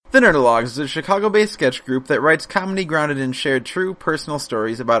The Nerdologues is a Chicago-based sketch group that writes comedy grounded in shared true, personal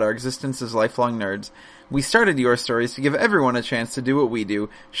stories about our existence as lifelong nerds. We started Your Stories to give everyone a chance to do what we do,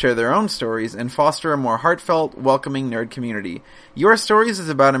 share their own stories, and foster a more heartfelt, welcoming nerd community. Your Stories is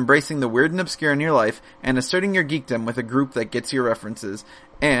about embracing the weird and obscure in your life and asserting your geekdom with a group that gets your references.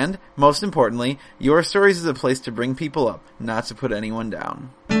 And, most importantly, Your Stories is a place to bring people up, not to put anyone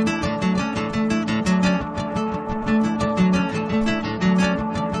down.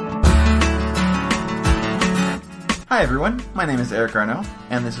 Hi everyone, my name is Eric Arnault,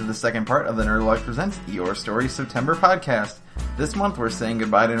 and this is the second part of the Nerdologues Presents Your Stories September podcast. This month we're saying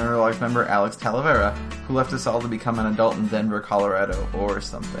goodbye to Nerdologues member Alex Talavera, who left us all to become an adult in Denver, Colorado, or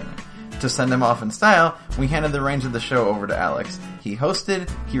something. To send him off in style, we handed the reins of the show over to Alex. He hosted,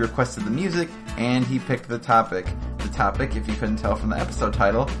 he requested the music, and he picked the topic. The topic, if you couldn't tell from the episode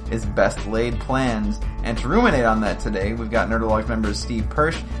title, is Best Laid Plans. And to ruminate on that today, we've got Nerdologues members Steve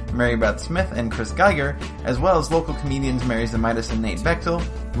Persch, Mary Beth Smith, and Chris Geiger, as well as local comedians Mary Zee and Nate Bechtel,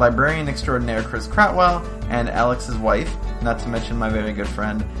 librarian extraordinaire Chris Crotwell, and Alex's wife, not to mention my very good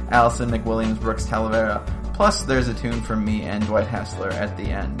friend, Allison MacWilliams-Brooks Talavera. Plus, there's a tune from me and Dwight Hassler at the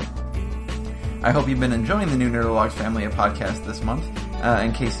end. I hope you've been enjoying the new Nerdologues family of podcasts this month.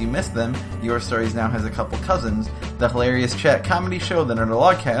 In case you missed them, Your Stories now has a couple cousins, the hilarious chat comedy show The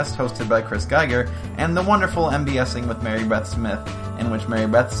Nerdologuecast, hosted by Chris Geiger, and the wonderful MBSing with Mary Beth Smith, in which Mary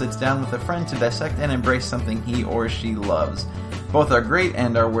Beth sits down with a friend to dissect and embrace something he or she loves. Both are great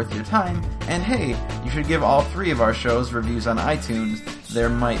and are worth your time, and hey, you should give all three of our shows reviews on iTunes. There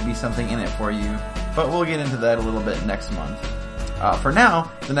might be something in it for you, but we'll get into that a little bit next month. For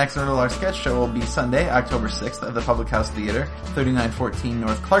now, the next Nerdologues sketch show will be Sunday, October 6th at the Public House Theater, 3914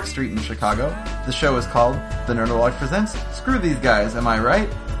 North Clark Street in Chicago. The show is called The Nerdologues Presents Screw These Guys, Am I Right?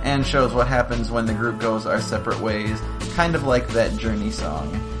 And shows what happens when the group goes our separate ways, kind of like that Journey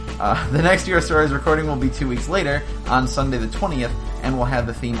song. The next Your Stories recording will be 2 weeks later, on Sunday the 20th, and we'll have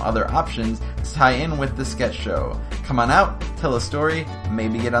the theme Other Options to tie in with the sketch show. Come on out, tell a story,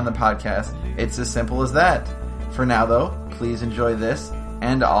 maybe get on the podcast. It's as simple as that. For now, though, please enjoy this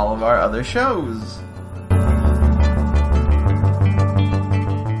and all of our other shows.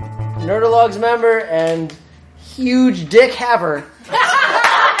 Nerdologues member and huge dick haver,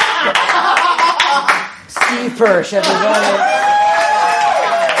 Steve Persch, everybody.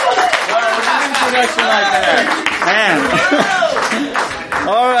 Introduction like that. Man.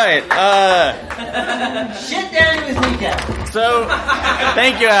 All right. Shit down to his kneecap. So,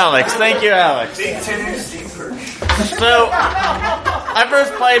 thank you, Alex. Thank you, Alex. Big tenor, Steve Persch. So, I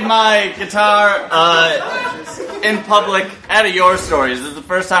first played my guitar in public at a Your Stories. This is the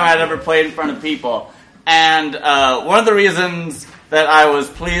first time I'd ever played in front of people. And one of the reasons that I was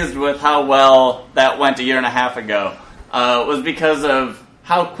pleased with how well that went a year and a half ago was because of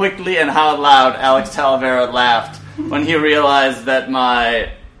how quickly and how loud Alex Talavera laughed when he realized that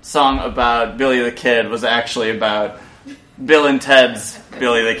my song about Billy the Kid was actually about Bill and Ted's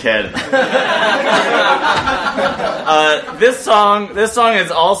Billy the Kid. This song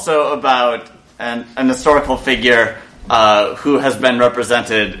is also about an historical figure who has been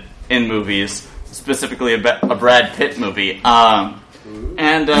represented in movies, specifically a Brad Pitt movie. Yeah,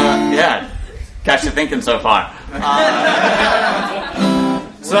 got you thinking so far.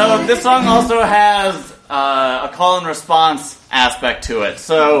 So this song also has a call and response aspect to it.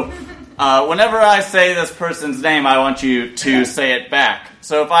 So whenever I say this person's name, I want you to say it back.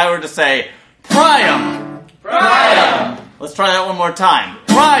 So if I were to say, Priam! Priam! Let's try that one more time.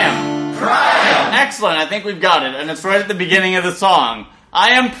 Priam! Priam! Excellent, I think we've got it. And it's right at the beginning of the song.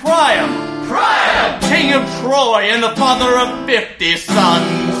 I am Priam! Priam! King of Troy and the father of 50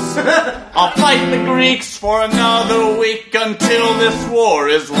 sons. I'll fight the Greeks for another week until this war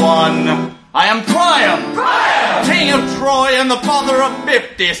is won. I am Priam! Priam! King of Troy and the father of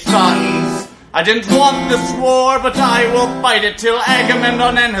 50 sons. I didn't want this war, but I will fight it till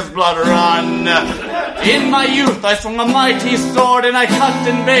Agamemnon and his blood run. In my youth I swung a mighty sword and I cut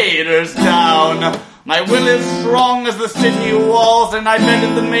invaders down. My will is strong as the city walls and I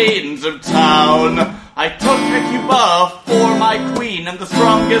bended the maidens of town. I took Hecuba for my queen and the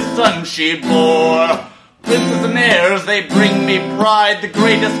strongest son she bore. Princes and heirs, they bring me pride, the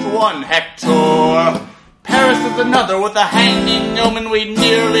greatest one, Hector. Paris is another with a hanging omen, we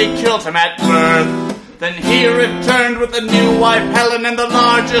nearly killed him at birth. Then he returned with a new wife, Helen, and the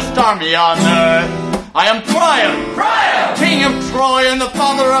largest army on earth. I am Priam! Priam! King of Troy and the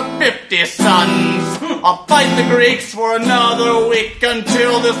father of 50 sons. I'll fight the Greeks for another week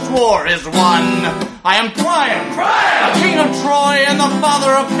until this war is won. I am Priam! Priam! King of Troy and the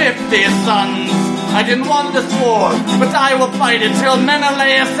father of 50 sons. I didn't want this war, but I will fight it till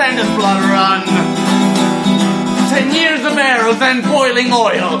Menelaus and his blood run. 10 years of arrows and boiling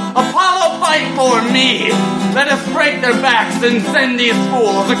oil. Apollo, fight for me. Let us break their backs and send these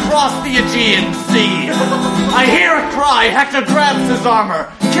fools across the Aegean Sea. I hear a cry. Hector grabs his armor,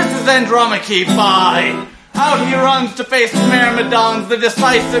 kisses Andromache bye. Out he runs to face Myrmidons. The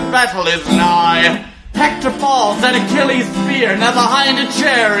decisive battle is nigh. Hector falls at Achilles' spear, now behind a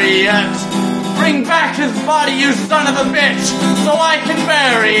chariot. Bring back his body, you son of a bitch, so I can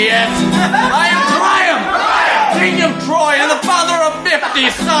bury it. I am Priam, King of Troy, and the father of 50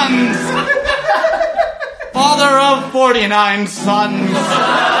 sons. Father of 49 sons.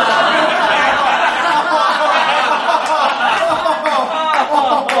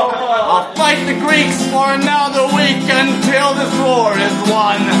 I'll fight the Greeks for another week until this war is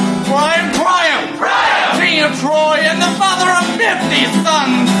won. For I am Priam, King of Troy, and the father of 50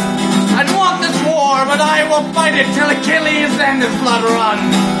 sons. I'd want this war, but I will fight it till Achilles and his blood run.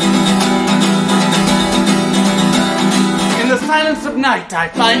 In the silence of night, I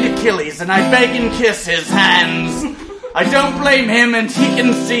find Achilles, and I beg and kiss his hands. I don't blame him, and he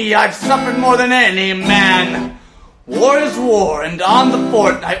can see I've suffered more than any man. War is war, and on the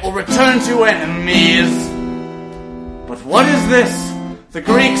fortnight will return to enemies. But what is this? The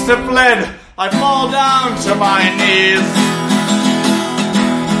Greeks have fled. I fall down to my knees.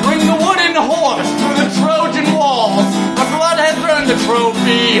 Bring the wooden horse through the Trojan walls. My blood has earned the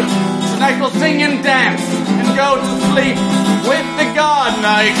trophy. Tonight we'll sing and dance and go to sleep with the god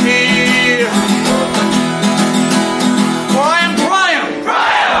Nike. For I am Priam,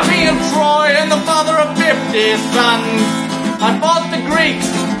 King of Troy, and the father of 50 sons. I fought the Greeks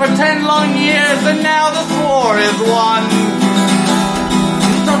for 10 long years, and now this war is won.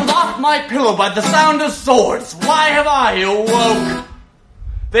 Startled off my pillow by the sound of swords. Why have I awoke?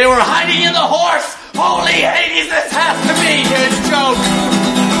 They were hiding in the horse. Holy Hades, this has to be a joke.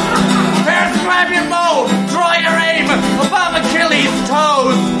 Persch, grab your bow, draw your aim above Achilles'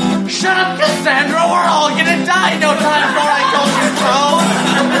 toes. Shut up, Cassandra, we're all gonna die. No time for I go your toes.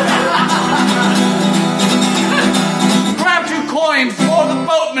 Grab 2 coins for the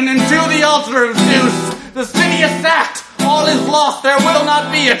boatman and to the altar of Zeus. The city is sacked, all is lost, there will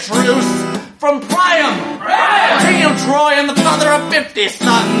not be a truce. From Priam, King of Troy, and the father of 50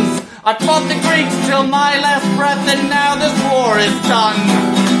 sons. I fought the Greeks till my last breath, and now this war is done.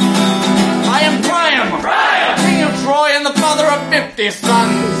 I am Priam, King of Troy, and the father of 50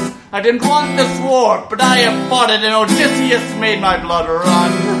 sons. I didn't want this war, but I have fought it, and Odysseus made my blood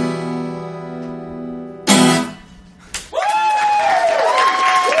run.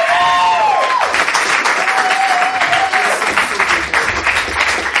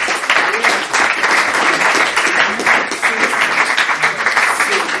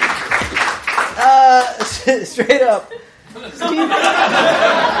 Straight up.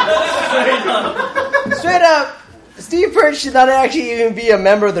 Straight up. Steve Persch should not actually even be a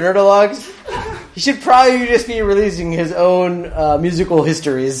member of the Nerdologues. He should probably just be releasing his own musical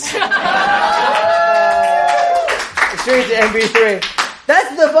histories. Straight to MB3.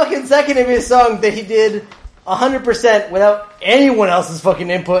 That's the fucking second of his song that he did 100% without anyone else's fucking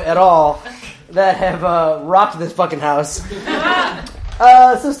input at all that have rocked this fucking house.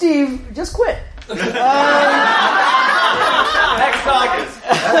 So Steve, just quit. Next August.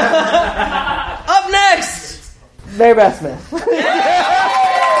 Up next, Mary Beth Smith.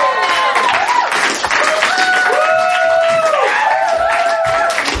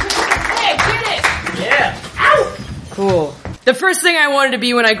 Hey, get it! Yeah. Ow! Cool. The first thing I wanted to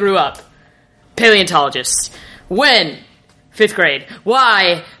be when I grew up, paleontologist. When? 5th grade.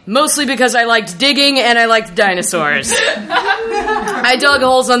 Why? Mostly because I liked digging and I liked dinosaurs. I dug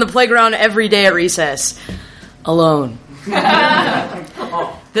holes on the playground every day at recess. Alone.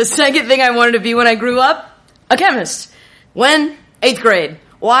 The second thing I wanted to be when I grew up, a chemist. When? 8th grade.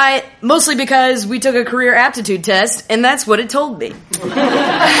 Why? Mostly because we took a career aptitude test, and that's what it told me.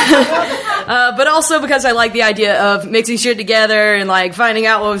 But also because I like the idea of mixing shit together and like finding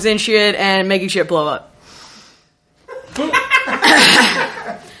out what was in shit and making shit blow up.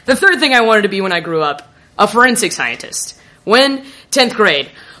 The third thing I wanted to be when I grew up, a forensic scientist. When? 10th grade.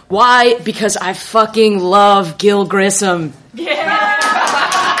 Why? Because I fucking love Gil Grissom. Yeah.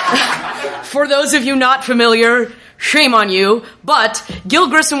 For those of you not familiar, shame on you, but Gil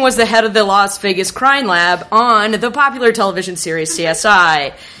Grissom was the head of the Las Vegas Crime Lab on the popular television series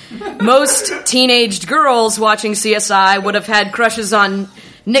CSI. Most teenaged girls watching CSI would have had crushes on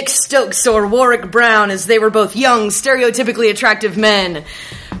Nick Stokes or Warwick Brown, as they were both young, stereotypically attractive men.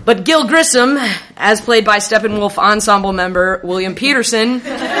 But Gil Grissom, as played by Steppenwolf ensemble member William Peterson,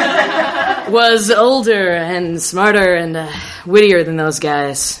 was older and smarter and wittier than those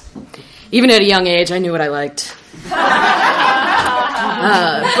guys. Even at a young age, I knew what I liked.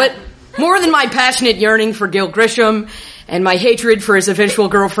 But more than my passionate yearning for Gil Grisham and my hatred for his eventual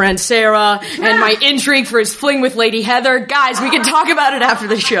girlfriend, Sarah, and my intrigue for his fling with Lady Heather, guys, we can talk about it after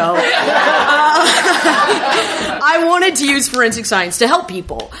the show. I wanted to use forensic science to help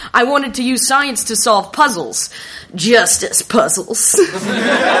people. I wanted to use science to solve puzzles. Justice puzzles.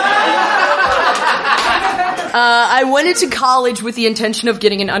 I went into college with the intention of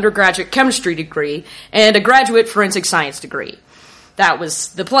getting an undergraduate chemistry degree and a graduate forensic science degree. That was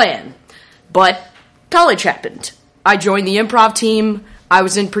the plan. But college happened. I joined the improv team. I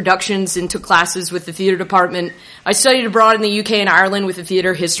was in productions and took classes with the theater department. I studied abroad in the UK and Ireland with the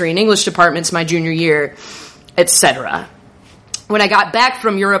theater, history, and English departments my junior year, etc. When I got back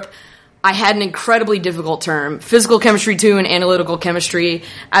from Europe, I had an incredibly difficult term, physical chemistry 2 and analytical chemistry,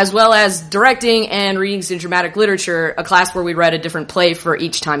 as well as directing and readings in dramatic literature, a class where we read a different play for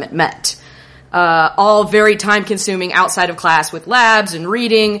each time it met. All very time-consuming outside of class with labs and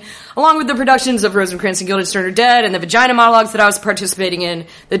reading, along with the productions of Rosencrantz and Guildenstern Are Dead and the Vagina monologues that I was participating in,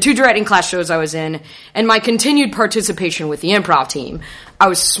 the 2 directing class shows I was in, and my continued participation with the improv team. I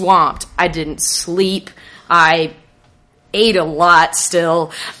was swamped. I didn't sleep. I ate a lot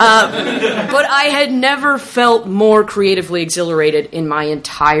still. But I had never felt more creatively exhilarated in my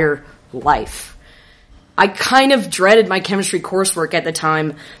entire life. I kind of dreaded my chemistry coursework at the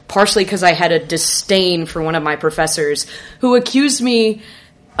time, partially because I had a disdain for one of my professors who accused me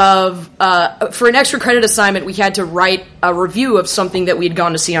of, for an extra credit assignment, we had to write a review of something that we had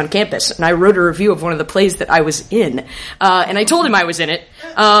gone to see on campus. And I wrote a review of one of the plays that I was in. And I told him I was in it.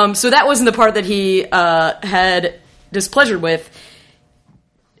 So that wasn't the part that he had displeasure with.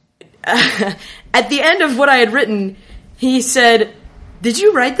 At the end of what I had written, he said, "Did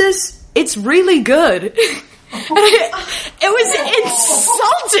you write this? It's really good." It was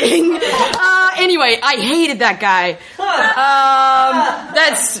insulting. Anyway, I hated that guy.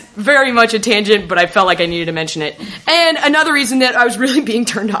 That's very much a tangent, but I felt like I needed to mention it. And another reason that I was really being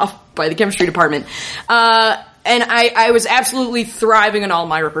turned off by the chemistry department. And I was absolutely thriving on all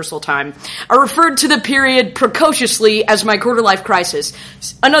my rehearsal time. I referred to the period precociously as my quarter-life crisis.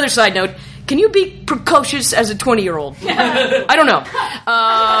 Another side note, can you be precocious as a 20-year-old? I don't know.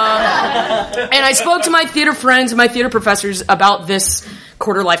 And I spoke to my theater friends and my theater professors about this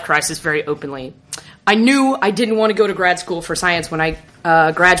quarter-life crisis very openly. I knew I didn't want to go to grad school for science when I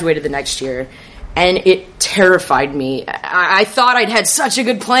graduated the next year, and it terrified me. I thought I'd had such a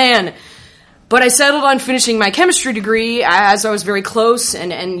good plan, but I settled on finishing my chemistry degree as I was very close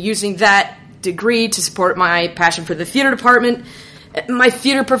and using that degree to support my passion for the theater department. My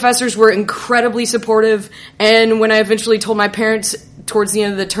theater professors were incredibly supportive, and when I eventually told my parents towards the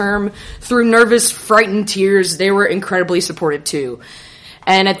end of the term, through nervous, frightened tears, they were incredibly supportive too.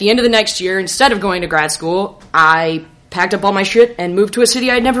 And at the end of the next year, instead of going to grad school, I packed up all my shit and moved to a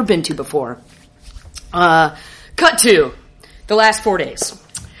city I'd never been to before. Cut to the last 4 days.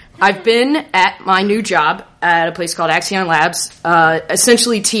 I've been at my new job at a place called Axion Labs,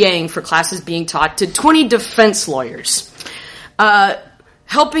 essentially TAing for classes being taught to 20 defense lawyers.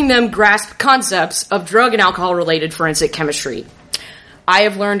 Helping them grasp concepts of drug and alcohol-related forensic chemistry. I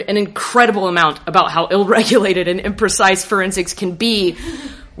have learned an incredible amount about how ill-regulated and imprecise forensics can be,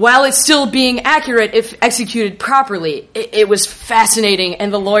 while it's still being accurate if executed properly. It was fascinating,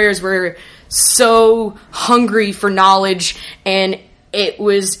 and the lawyers were so hungry for knowledge, and it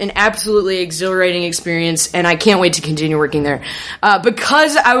was an absolutely exhilarating experience, and I can't wait to continue working there.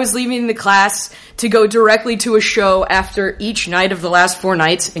 Because I was leaving the class to go directly to a show after each night of the last 4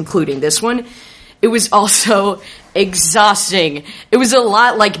 nights, including this one, it was also exhausting. It was a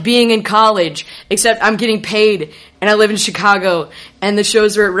lot like being in college, except I'm getting paid, and I live in Chicago, and the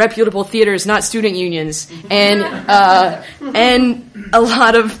shows are at reputable theaters, not student unions, and a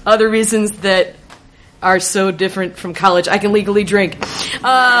lot of other reasons that are so different from college. I can legally drink.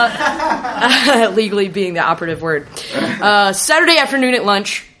 Legally being the operative word. Saturday afternoon at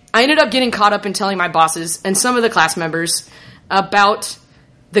lunch, I ended up getting caught up in telling my bosses and some of the class members about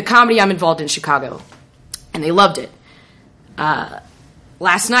the comedy I'm involved in Chicago. And they loved it.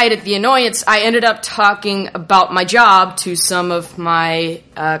 Last night at The Annoyance, I ended up talking about my job to some of my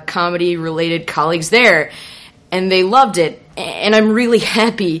comedy-related colleagues there. And they loved it. And I'm really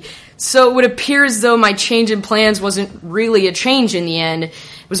happy. So it would appear as though my change in plans wasn't really a change in the end. It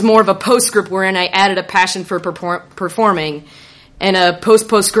was more of a postscript wherein I added a passion for performing, and a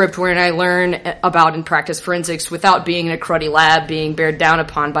post-postscript wherein I learn about and practice forensics without being in a cruddy lab being bared down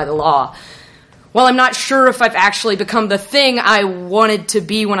upon by the law. While I'm not sure if I've actually become the thing I wanted to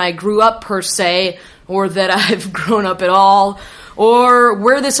be when I grew up, per se, or that I've grown up at all, or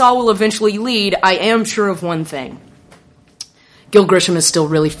where this all will eventually lead, I am sure of one thing. Gil Grisham is still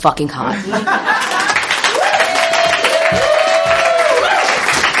really fucking hot.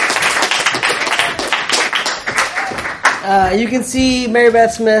 You can see Mary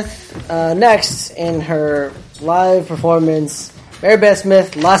Beth Smith next in her live performance, Mary Beth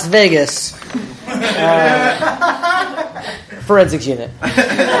Smith, Las Vegas, Forensics Unit.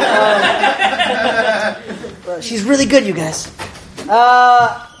 She's really good, you guys.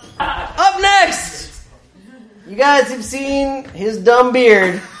 Up next, you guys have seen his dumb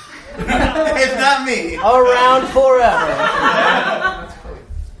beard. It's not me. Around forever.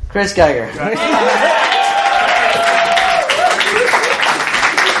 Chris Geiger.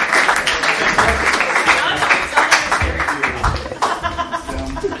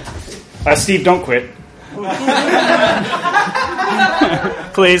 Steve, don't quit.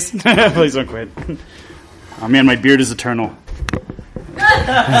 Please. Please don't quit. Oh man, my beard is eternal.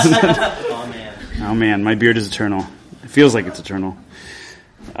 Oh man, my beard is eternal. It feels like it's eternal.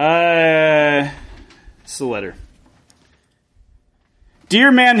 It's a letter.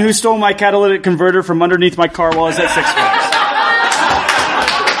 Dear man who stole my catalytic converter from underneath my car while I was at Six Flags.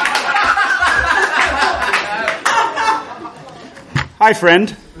 Hi,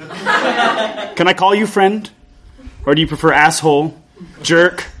 friend. Can I call you friend? Or do you prefer asshole,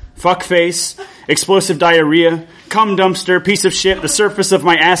 jerk, fuckface, explosive diarrhea, cum dumpster, piece of shit, the surface of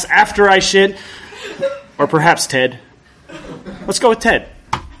my ass after I shit? Or perhaps Ted? Let's go with Ted.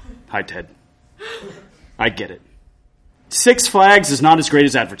 Hi, Ted. I get it. Six Flags is not as great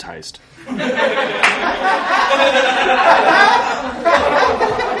as advertised.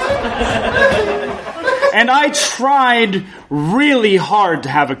 And I tried really hard to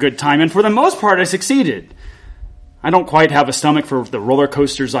have a good time, and for the most part I succeeded. I don't quite have a stomach for the roller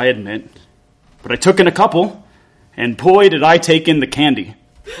coasters, I admit. But I took in a couple, and boy did I take in the candy.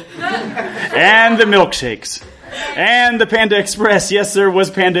 And the milkshakes. And the Panda Express. Yes, there was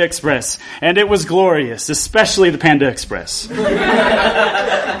Panda Express. And it was glorious, especially the Panda Express.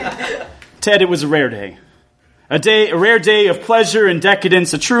 Ted, it was a rare day. A rare day of pleasure and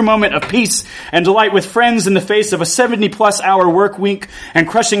decadence, a true moment of peace and delight with friends in the face of a 70-plus hour work week and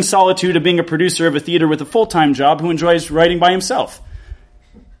crushing solitude of being a producer of a theater with a full-time job who enjoys writing by himself.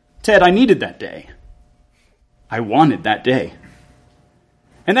 Ted, I needed that day. I wanted that day.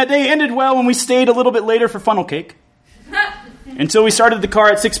 And that day ended well when we stayed a little bit later for funnel cake. Until we started the car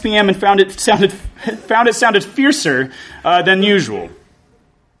at 6 p.m. and found it sounded fiercer than usual.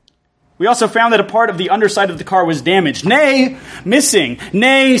 We also found that a part of the underside of the car was damaged. Nay, missing.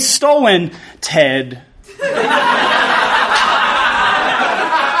 Nay, stolen. Ted.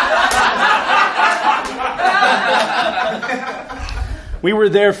 We were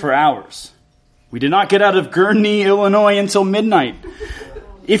there for hours. We did not get out of Gurnee, Illinois until midnight.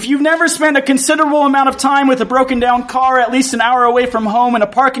 If you've never spent a considerable amount of time with a broken down car at least an hour away from home in a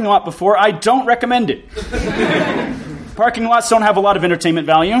parking lot before, I don't recommend it. Parking lots don't have a lot of entertainment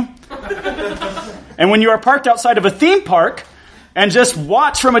value. And when you are parked outside of a theme park and just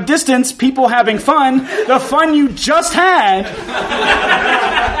watch from a distance people having fun, the fun you just had,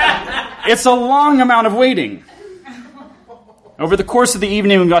 it's a long amount of waiting. Over the course of the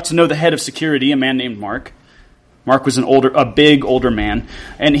evening, we got to know the head of security, a man named Mark. Mark was a big older man,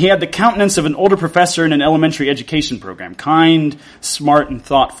 and he had the countenance of an older professor in an elementary education program, kind, smart, and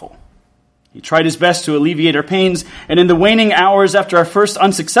thoughtful. He tried his best to alleviate our pains, and in the waning hours after our first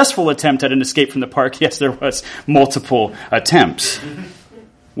unsuccessful attempt at an escape from the park, yes, there was multiple attempts.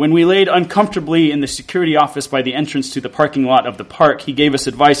 When we laid uncomfortably in the security office by the entrance to the parking lot of the park, he gave us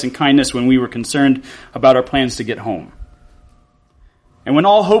advice and kindness when we were concerned about our plans to get home. And when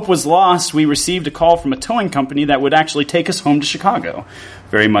all hope was lost, we received a call from a towing company that would actually take us home to Chicago,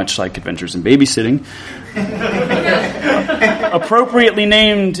 very much like Adventures in Babysitting. Appropriately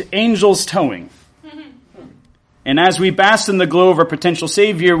named Angels Towing. And as we basked in the glow of our potential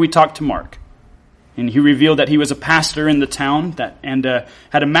savior, we talked to Mark. And he revealed that he was a pastor in the town and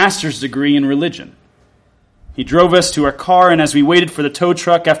had a master's degree in religion. He drove us to our car, and as we waited for the tow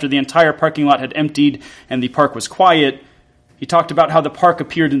truck after the entire parking lot had emptied and the park was quiet, he talked about how the park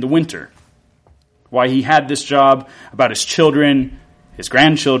appeared in the winter, why he had this job, about his children, his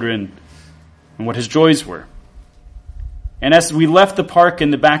grandchildren, and what his joys were. And as we left the park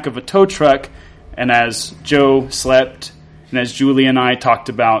in the back of a tow truck, and as Joe slept, and as Julie and I talked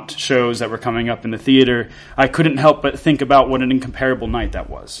about shows that were coming up in the theater, I couldn't help but think about what an incomparable night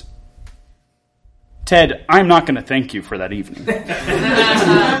that was. Ted, I'm not going to thank you for that evening.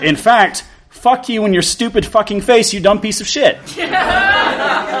 In fact, Fuck you and your stupid fucking face, you dumb piece of shit.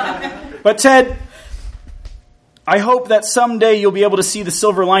 But Ted, I hope that someday you'll be able to see the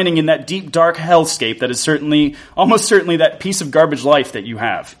silver lining in that deep, dark hellscape that is almost certainly that piece of garbage life that you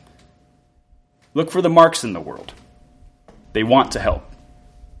have. Look for the marks in the world. They want to help.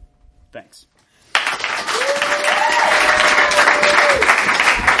 Thanks.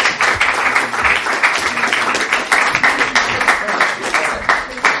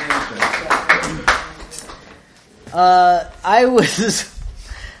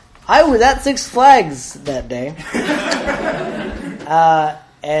 I was at Six Flags that day,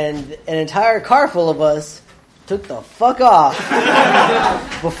 and an entire car full of us took the fuck off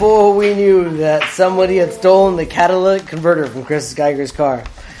before we knew that somebody had stolen the catalytic converter from Chris Geiger's car.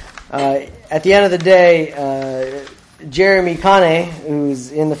 At the end of the day, Jeremy Kane,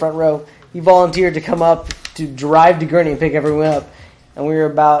 who's in the front row, he volunteered to come up to drive to Gurney and pick everyone up. And we were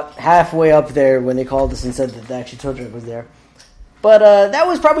about halfway up there when they called us and said that the actual tow truck was there. But that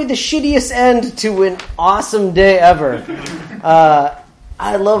was probably the shittiest end to an awesome day ever.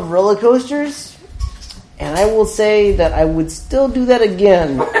 I love roller coasters, and I will say that I would still do that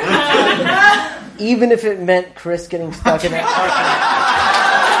again, even if it meant Chris getting stuck in that parking lot.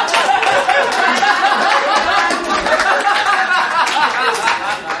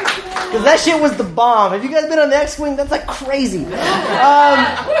 Because that shit was the bomb. Have you guys been on the X-Wing? That's like crazy.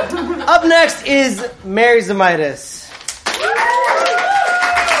 Up next is Mary Zemitis.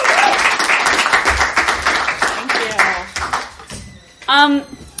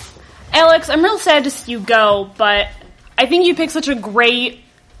 Alex, I'm real sad to see you go, but I think you picked such a great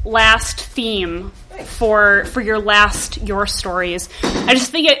last theme for your stories. I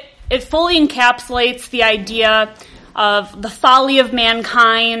just think it fully encapsulates the idea of the folly of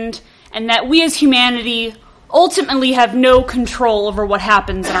mankind and that we as humanity ultimately have no control over what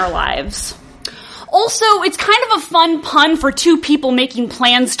happens in our lives. Also, it's kind of a fun pun for two people making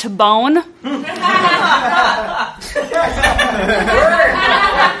plans to bone.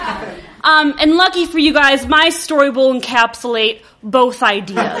 And lucky for you guys, my story will encapsulate both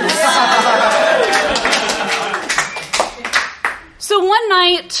ideas. So one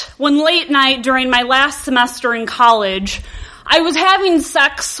late night during my last semester in college, I was having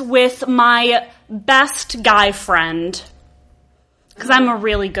sex with my best guy friend. Because I'm a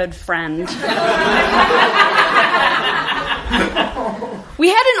really good friend. We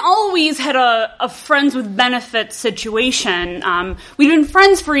hadn't always had a friends with benefits situation. We'd been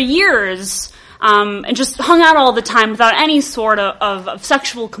friends for years and just hung out all the time without any sort of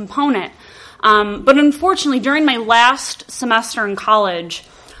sexual component. But unfortunately, during my last semester in college,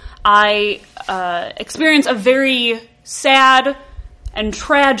 I experienced a very sad and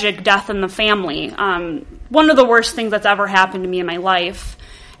tragic death in the family. One of the worst things that's ever happened to me in my life.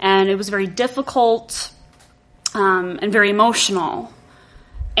 And it was very difficult and very emotional.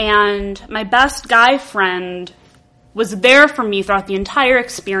 And my best guy friend was there for me throughout the entire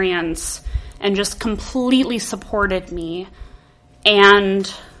experience and just completely supported me.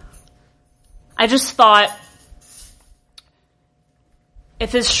 And I just thought,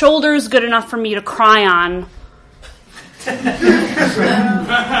 if his shoulder's good enough for me to cry on,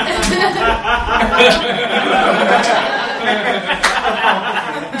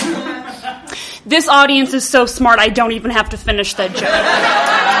 this audience is so smart I don't even have to finish that joke.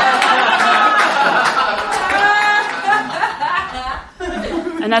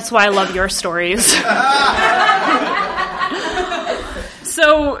 And that's why I love your stories.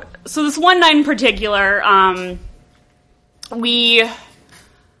 So this one night in particular, we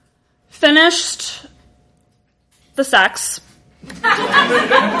finished the sex.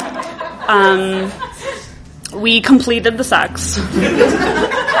 We completed the sex.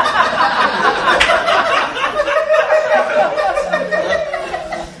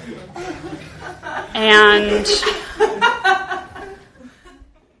 And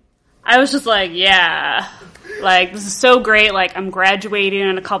I was just like, yeah, like, this is so great. Like, I'm graduating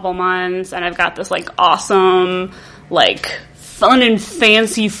in a couple months, and I've got this, like, awesome, like, fun and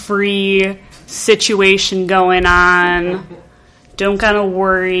fancy-free situation going on. Don't gotta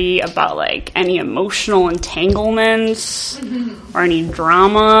worry about, like, any emotional entanglements or any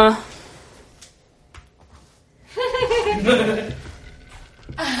drama.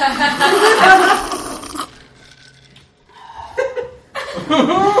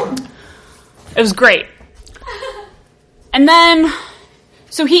 It was great. And then,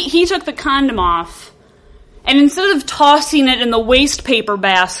 so he took the condom off, and instead of tossing it in the waste paper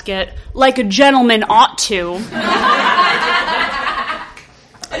basket like a gentleman ought to,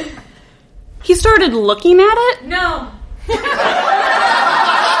 he started looking at it. No.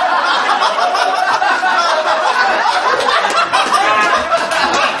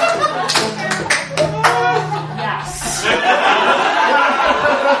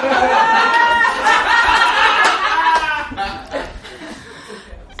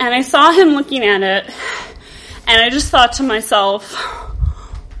 And I saw him looking at it, and I just thought to myself,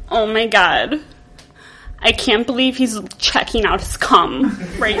 oh my God, I can't believe he's checking out his cum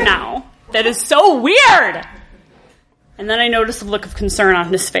right now. That is so weird! And then I noticed a look of concern on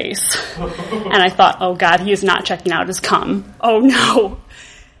his face. And I thought, oh God, he is not checking out his cum. Oh no.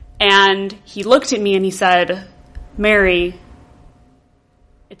 And he looked at me and he said, Mary,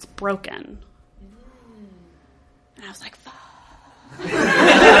 it's broken. And I was like, fuck.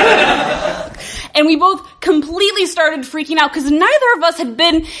 And we both completely started freaking out because neither of us had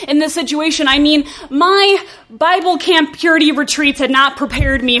been in this situation. I mean, my Bible camp purity retreats had not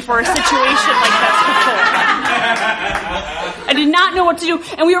prepared me for a situation like this before. I did not know what to do.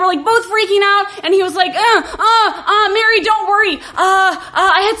 And we were like both freaking out. And he was like, Mary, don't worry.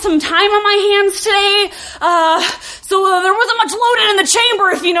 I had some time on my hands today. So there wasn't much loaded in the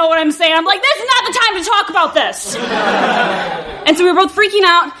chamber, if you know what I'm saying. I'm like, this is not the time to talk about this. And so we were both freaking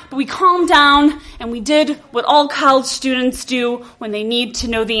out, but we calmed down and we did what all college students do when they need to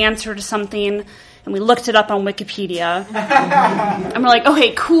know the answer to something. And we looked it up on Wikipedia. And we're like,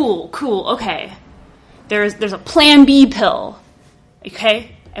 okay, cool, okay. There's a Plan B pill,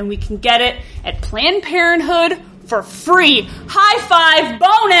 okay? And we can get it at Planned Parenthood for free. High five,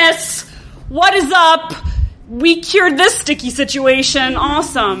 bonus! What is up? We cured this sticky situation.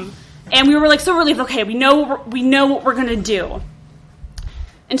 Awesome. And we were like so relieved, okay, we know what we're gonna do.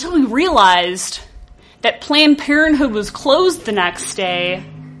 Until we realized that Planned Parenthood was closed the next day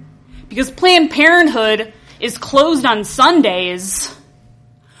because Planned Parenthood is closed on Sundays,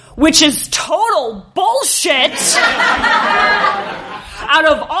 which is total bullshit. Out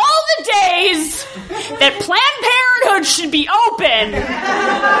of all the days that Planned Parenthood should be open,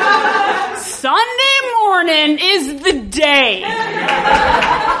 Sunday morning is the day.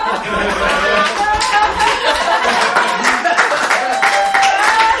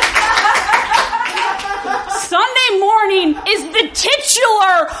 Sunday morning is the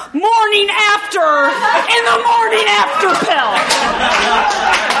titular morning after in the morning after pill.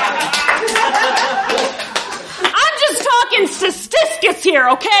 I'm just talking statistics here,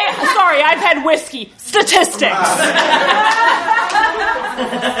 okay? Sorry, I've had whiskey. Statistics.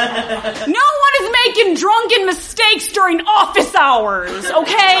 No one is making drunken mistakes during office hours,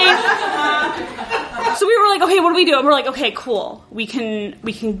 okay? So we were like, okay, what do we do? And we're like, okay, cool. We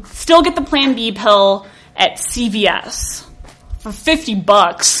can still get the Plan B pill at CVS for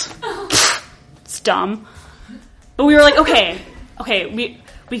 $50. It's dumb. But we were like, okay, we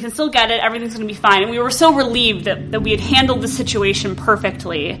can still get it. Everything's going to be fine. And we were so relieved that we had handled the situation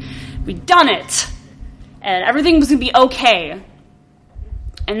perfectly. We'd done it. And everything was going to be okay.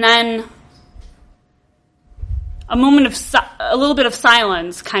 And then a little bit of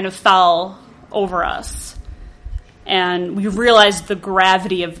silence kind of fell over us. And we realized the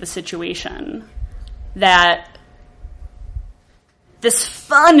gravity of the situation. That this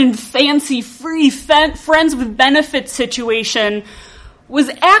fun and fancy free friends with benefits situation was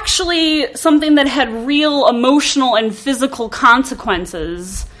actually something that had real emotional and physical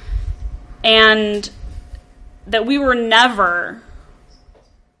consequences, and that we were never,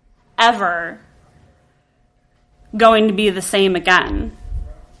 ever going to be the same again.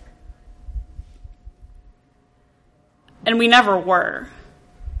 And we never were.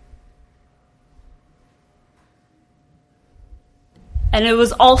 And it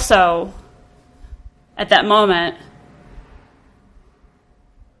was also, at that moment,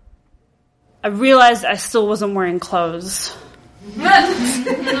 I realized I still wasn't wearing clothes.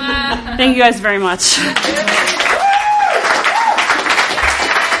 Thank you guys very much.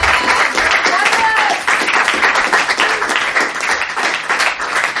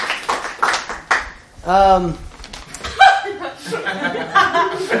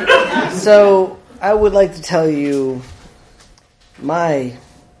 So I would like to tell you my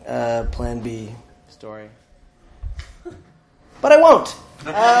Plan B story, but I won't.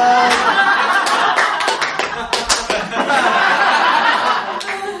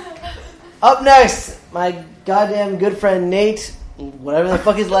 Up next, my goddamn good friend Nate, whatever the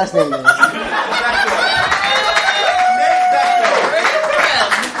fuck his last name is.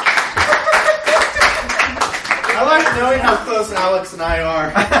 I like knowing how close Alex and I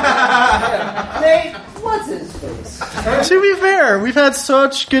are. Nate, what's his face? To be fair, we've had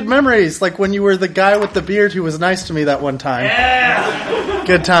such good memories, like when you were the guy with the beard who was nice to me that one time. Yeah!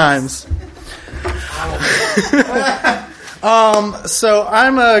 Good times. So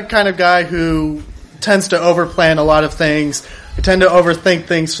I'm a kind of guy who tends to overplan a lot of things. I tend to overthink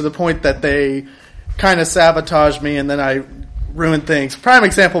things to the point that they kind of sabotage me, and then I ruin things. Prime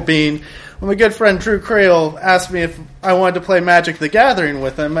example being when my good friend Drew Crail asked me if I wanted to play Magic the Gathering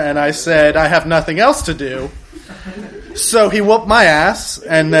with him, and I said I have nothing else to do. So he whooped my ass,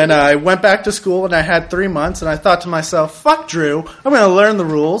 and then I went back to school, and I had 3 months, and I thought to myself, fuck Drew, I'm going to learn the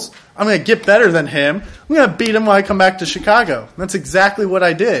rules, I'm going to get better than him, I'm going to beat him when I come back to Chicago. That's exactly what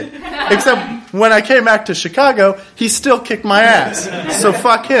I did. Except when I came back to Chicago, he still kicked my ass, so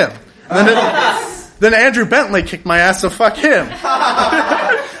fuck him. And then Andrew Bentley kicked my ass, so fuck him.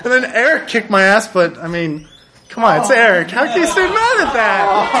 And then Eric kicked my ass, but, I mean, come on, it's Eric. How can you stay mad at that?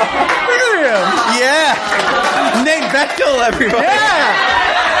 Look at him. Yeah. Nate Bechtel, everybody.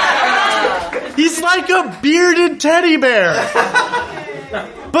 Yeah. He's like a bearded teddy bear.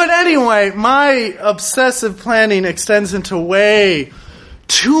 But anyway, my obsessive planning extends into way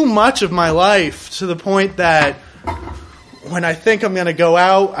too much of my life, to the point that when I think I'm going to go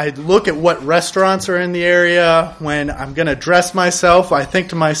out, I look at what restaurants are in the area. When I'm going to dress myself, I think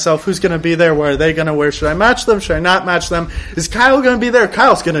to myself, who's going to be there? Where are they going to wear? Should I match them? Should I not match them? Is Kyle going to be there?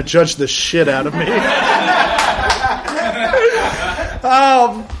 Kyle's going to judge the shit out of me.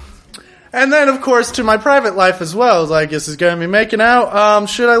 And then, of course, to my private life as well. It's like, is this going to be making out?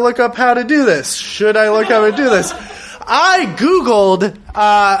 Should I look up how to do this? Should I look how to do this? I Googled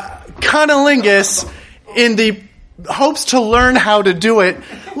cunnilingus in the hopes to learn how to do it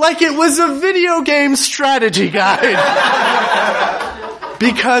like it was a video game strategy guide.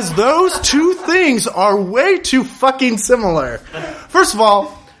 Because those two things are way too fucking similar. First of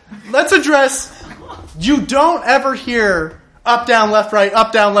all, let's address, you don't ever hear up, down, left, right,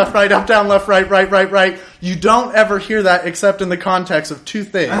 up, down, left, right, up, down, left, right, right, right, right. You don't ever hear that except in the context of two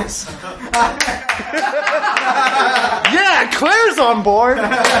things. Yeah, Claire's on board.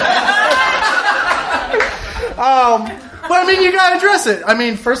 But I mean, you gotta address it. I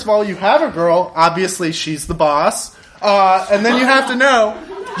mean, first of all, you have a girl. Obviously, she's the boss. And then you have to know,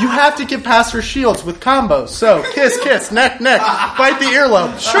 you have to get past her shields with combos. So, kiss, kiss, neck, neck, bite the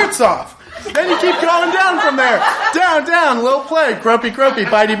earlobe, shirts off. Then you keep going down from there. Down, down, little play, gropey, gropey,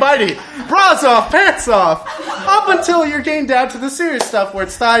 bitey, bitey. Bras off, pants off. Up until you're getting down to the serious stuff where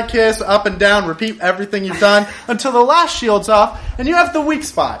it's thigh kiss, up and down, repeat everything you've done until the last shield's off, and you have the weak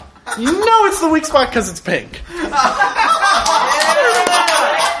spot. You know it's the weak spot because it's pink.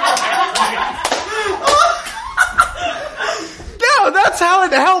 No, that's how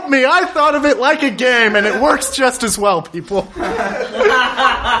it helped me. I thought of it like a game, and it works just as well, people.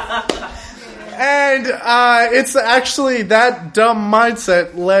 And it's actually that dumb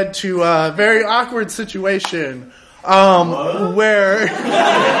mindset led to a very awkward situation where...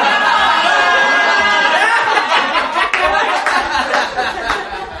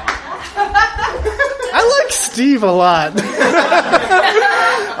 I like Steve a lot.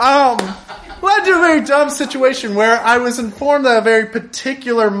 Led to a very dumb situation where I was informed that a very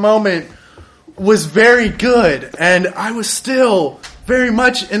particular moment was very good, and I was still very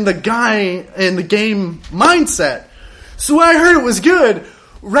much in the game mindset. So when I heard it was good,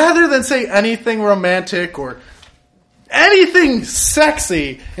 rather than say anything romantic or anything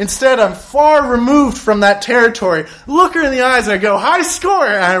sexy, instead I'm far removed from that territory, look her in the eyes and I go, high score,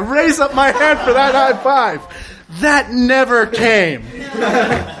 and I raise up my hand for that high five. That never came.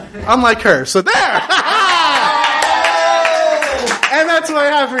 Unlike her. So there! And that's what I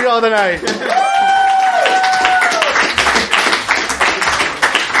have for you all tonight.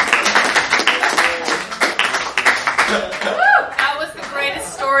 That was the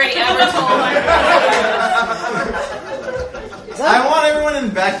greatest story ever told. I want everyone in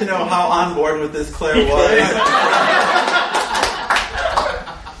the back to know how on board with this Claire was.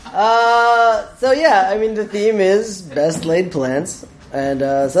 So yeah, I mean, the theme is best laid plans,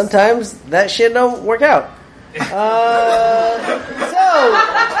 and sometimes that shit don't work out. So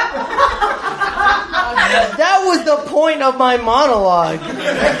that was the point of my monologue.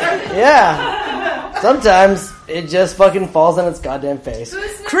 Yeah, sometimes it just fucking falls on its goddamn face.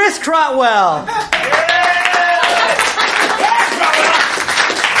 Chris Crotwell.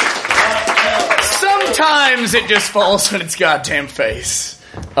 Sometimes it just falls on its goddamn face.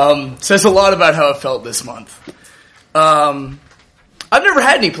 Says a lot about how I felt this month. I've never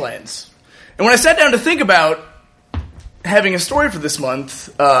had any plans. And when I sat down to think about having a story for this month,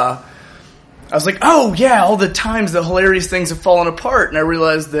 I was like, oh yeah, all the times the hilarious things have fallen apart. And I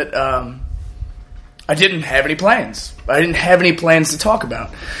realized that I didn't have any plans. I didn't have any plans to talk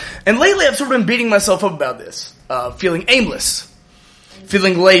about. And lately I've sort of been beating myself up about this. Feeling aimless.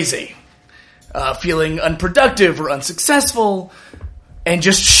 Feeling lazy. Feeling unproductive or unsuccessful. And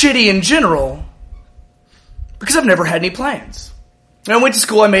just shitty in general, because I've never had any plans. When I went to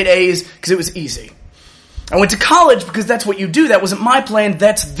school, I made A's because it was easy. I went to college because that's what you do. That wasn't my plan.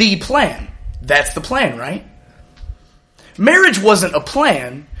 That's the plan. That's the plan, right? Marriage wasn't a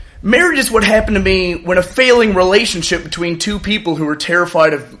plan. Marriage is what happened to me when a failing relationship between two people who were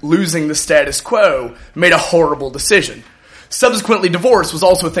terrified of losing the status quo made a horrible decision. Subsequently, divorce was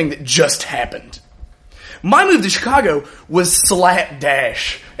also a thing that just happened. My move to Chicago was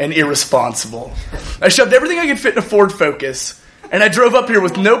slapdash and irresponsible. I shoved everything I could fit in a Ford Focus, and I drove up here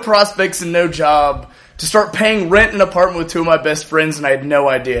with no prospects and no job to start paying rent in an apartment with two of my best friends, and I had no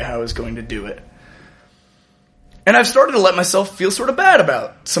idea how I was going to do it. And I've started to let myself feel sort of bad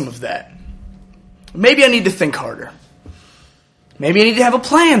about some of that. Maybe I need to think harder. Maybe I need to have a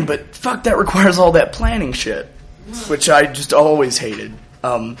plan, but fuck, that requires all that planning shit, which I just always hated.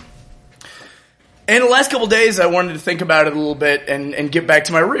 And the last couple days, I wanted to think about it a little bit and get back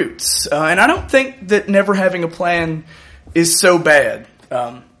to my roots. And I don't think that never having a plan is so bad.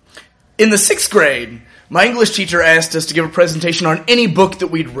 In the 6th grade, my English teacher asked us to give a presentation on any book that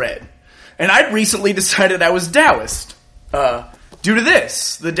we'd read. And I'd recently decided I was Taoist. Due to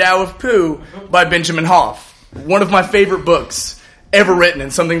this, The Tao of Pooh by Benjamin Hoff. One of my favorite books ever written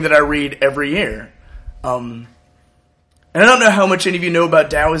and something that I read every year. And I don't know how much any of you know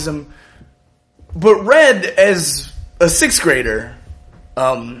about Taoism, but read as a 6th grader,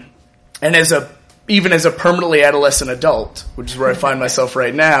 and even as a permanently adolescent adult, which is where I find myself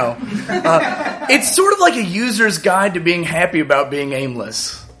right now, it's sort of like a user's guide to being happy about being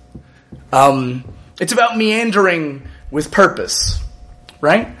aimless. It's about meandering with purpose,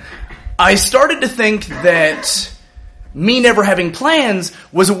 right? I started to think that me never having plans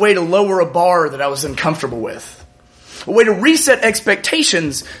was a way to lower a bar that I was uncomfortable with. A way to reset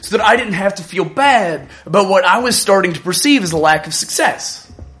expectations so that I didn't have to feel bad about what I was starting to perceive as a lack of success.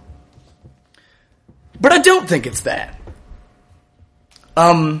 But I don't think it's that.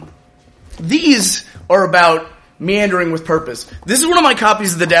 These are about meandering with purpose. This is one of my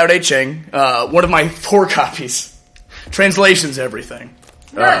copies of the Tao Te Ching, one of my 4 copies. Translation's everything.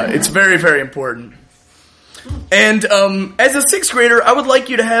 It's very, very important. And as a 6th grader, I would like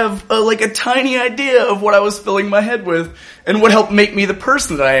you to have a tiny idea of what I was filling my head with and what helped make me the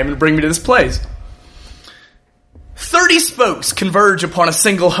person that I am and bring me to this place. 30 spokes converge upon a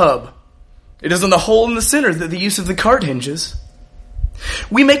single hub. It is on the hole in the center that the use of the cart hinges.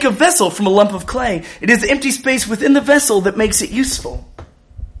 We make a vessel from a lump of clay. It is the empty space within the vessel that makes it useful.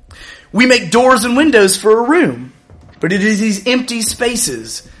 We make doors and windows for a room, but it is these empty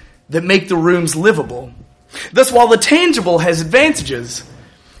spaces that make the rooms livable. Thus, while the tangible has advantages,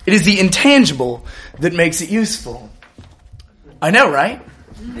 it is the intangible that makes it useful. I know, right?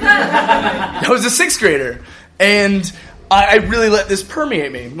 I was a 6th grader, and I really let this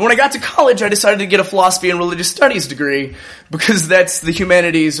permeate me. When I got to college, I decided to get a philosophy and religious studies degree because that's the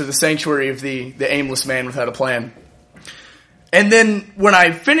humanities or the sanctuary of the aimless man without a plan. And then when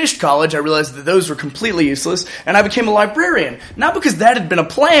I finished college, I realized that those were completely useless, and I became a librarian. Not because that had been a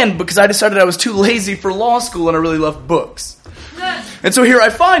plan, because I decided I was too lazy for law school and I really loved books. And so here I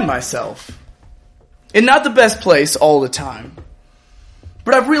find myself, in not the best place all the time.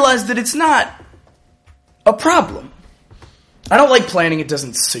 But I've realized that it's not a problem. I don't like planning, it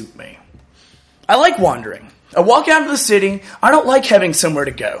doesn't suit me. I like wandering. I walk out into the city, I don't like having somewhere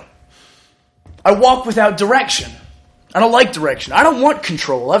to go. I walk without direction. I don't like direction. I don't want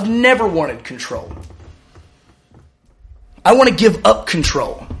control. I've never wanted control. I want to give up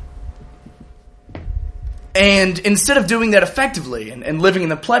control. And instead of doing that effectively and living in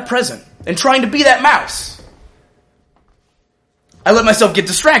the present and trying to be that mouse, I let myself get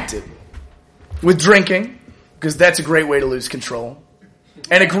distracted with drinking, because that's a great way to lose control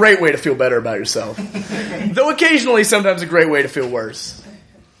and a great way to feel better about yourself. Though occasionally, sometimes a great way to feel worse.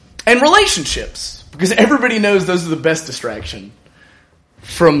 And relationships. Because everybody knows those are the best distraction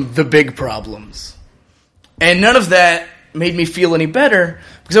from the big problems. And none of that made me feel any better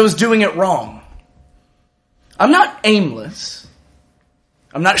because I was doing it wrong. I'm not aimless.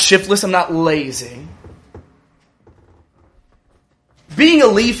 I'm not shiftless. I'm not lazy. Being a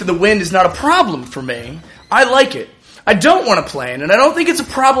leaf in the wind is not a problem for me. I like it. I don't want a plan, and I don't think it's a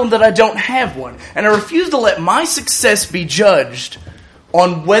problem that I don't have one. And I refuse to let my success be judged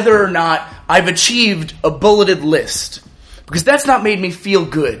on whether or not I've achieved a bulleted list. Because that's not made me feel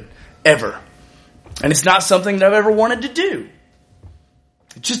good, ever. And it's not something that I've ever wanted to do.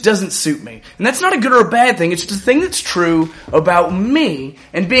 It just doesn't suit me. And that's not a good or a bad thing, it's just a thing that's true about me.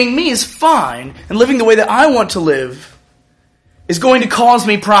 And being me is fine, and living the way that I want to live is going to cause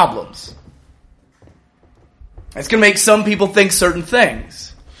me problems. It's going to make some people think certain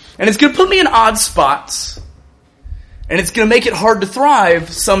things. And it's going to put me in odd spots. And it's going to make it hard to thrive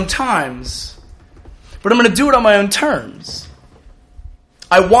sometimes. but I'm going to do it on my own terms.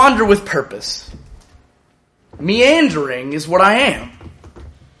 I wander with purpose. Meandering is what I am.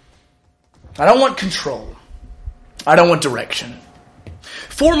 I don't want control. I don't want direction.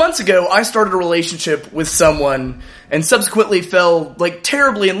 4 months ago, I started a relationship with someone and subsequently fell,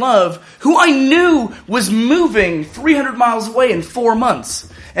 terribly in love, who I knew was moving 300 miles away in 4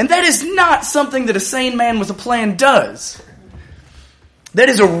 months. And that is not something that a sane man with a plan does. That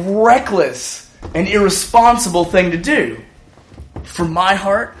is a reckless and irresponsible thing to do. For my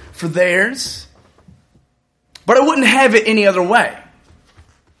heart, for theirs. But I wouldn't have it any other way.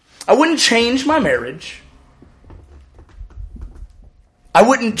 I wouldn't change my marriage. I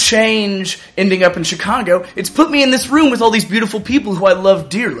wouldn't change ending up in Chicago. It's put me in this room with all these beautiful people who I love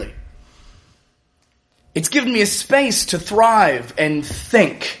dearly. It's given me a space to thrive and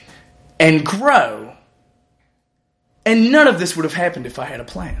think and grow. And none of this would have happened if I had a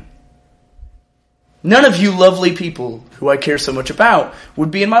plan. None of you lovely people who I care so much about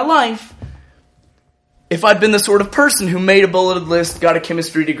would be in my life if I'd been the sort of person who made a bulleted list, got a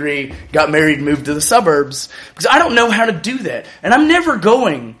chemistry degree, got married, moved to the suburbs. Because I don't know how to do that. And I'm never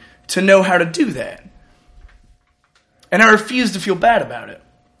going to know how to do that. And I refuse to feel bad about it.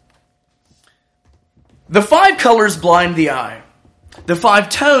 The 5 colors blind the eye. The 5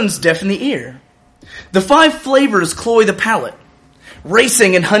 tones deafen the ear. The 5 flavors cloy the palate.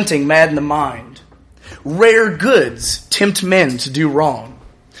 Racing and hunting madden the mind. Rare goods tempt men to do wrong.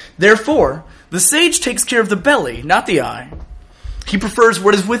 Therefore, the sage takes care of the belly, not the eye. He prefers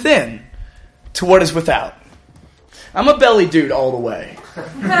what is within to what is without. I'm a belly dude all the way.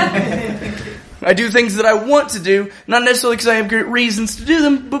 I do things that I want to do, not necessarily because I have great reasons to do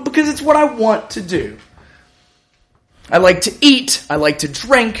them, but because it's what I want to do. I like to eat, I like to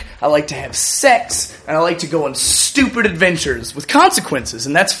drink, I like to have sex, and I like to go on stupid adventures with consequences,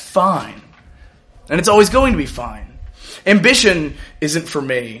 and that's fine. And it's always going to be fine. Ambition isn't for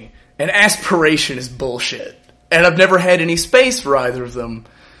me. And aspiration is bullshit. And I've never had any space for either of them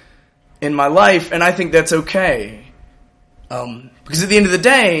in my life, and I think that's okay. Because at the end of the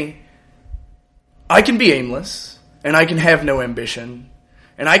day, I can be aimless, and I can have no ambition,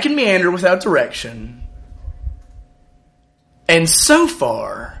 and I can meander without direction. And so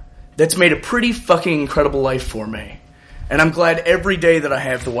far, that's made a pretty fucking incredible life for me. And I'm glad every day that I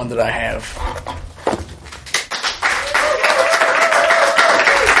have the one that I have.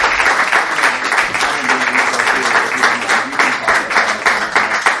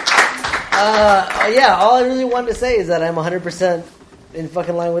 All I really wanted to say is that I'm 100% in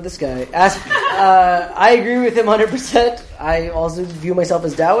fucking line with this guy. I agree with him 100%. I also view myself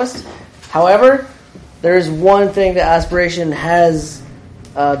as Taoist. However, there is one thing that aspiration has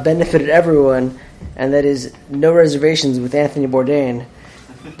benefited everyone, and that is No Reservations with Anthony Bourdain.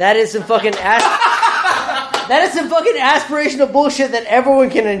 That is some fucking aspirational bullshit that everyone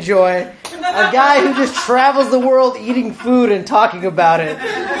can enjoy. A guy who just travels the world eating food and talking about it.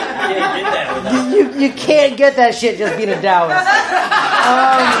 You can't get that shit just being a Taoist.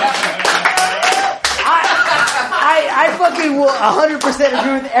 I fucking will 100%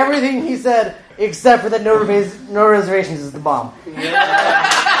 agree with everything he said, except for that No Reservations is the bomb.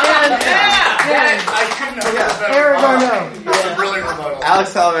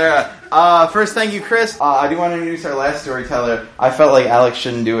 Alex Talavera. First, thank you, Chris. I do want to introduce our last storyteller. I felt like Alex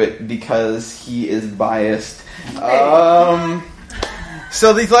shouldn't do it because he is biased.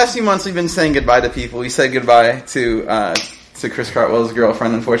 So these last few months we've been saying goodbye to people. We said goodbye to Chris Crotwell's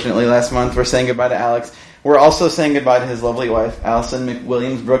girlfriend, unfortunately, last month. We're saying goodbye to Alex. We're also saying goodbye to his lovely wife, Allison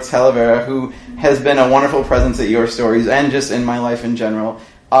MacWilliams-Brooks Talavera, who has been a wonderful presence at your stories and just in my life in general.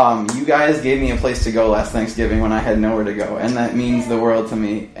 You guys gave me a place to go last Thanksgiving when I had nowhere to go, and that means the world to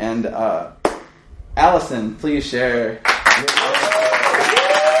me. And Allison, please share.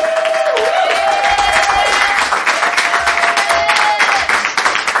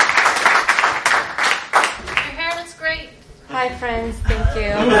 Your hair looks great. Hi, friends. Thank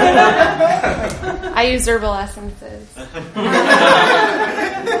you. I use herbal essences.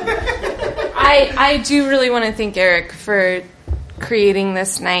 I do really want to thank Eric for creating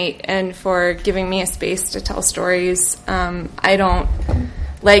this night and for giving me a space to tell stories. I don't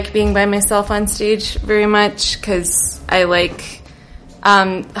like being by myself on stage very much because I like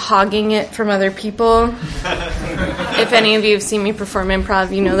hogging it from other people. If any of you have seen me perform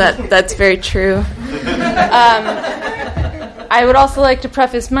improv, you know that's very true. I would also like to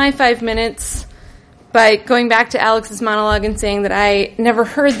preface my 5 minutes by going back to Alex's monologue and saying that I never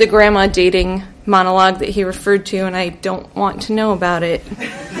heard the grandma dating monologue that he referred to, and I don't want to know about it.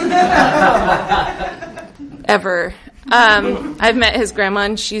 Ever. I've met his grandma,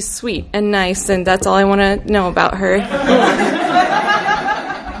 and she's sweet and nice, and that's all I want to know about her.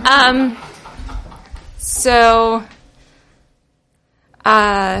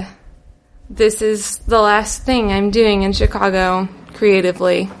 This is the last thing I'm doing in Chicago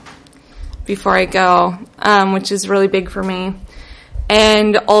creatively before I go, which is really big for me.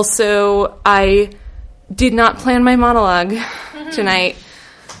 And also, I did not plan my monologue tonight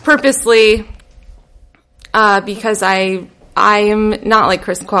purposely because I am not like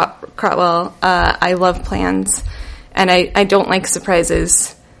Chris Crotwell. I love plans, and I don't like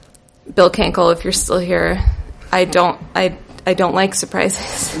surprises. Bill Cankle, if you're still here, I don't like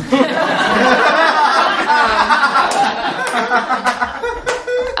surprises.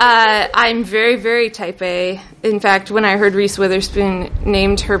 I'm very, very type A. In fact, when I heard Reese Witherspoon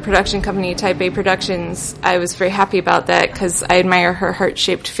named her production company Type A Productions, I was very happy about that because I admire her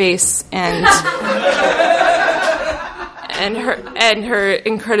heart-shaped face and her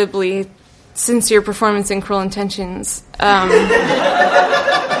incredibly sincere performance in Cruel Intentions. I'm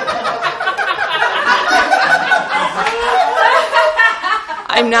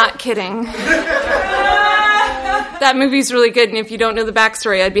not kidding. That movie's really good, and if you don't know the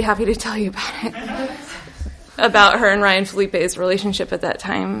backstory, I'd be happy to tell you about it. About her and Ryan Felipe's relationship at that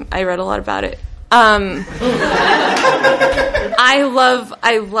time. I read a lot about it. I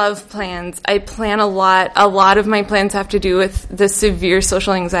love plans. I plan a lot. A lot of my plans have to do with the severe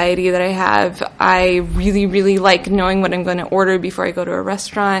social anxiety that I have. I really, really like knowing what I'm going to order before I go to a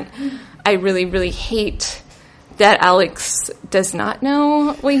restaurant. I really, really hate that Alex does not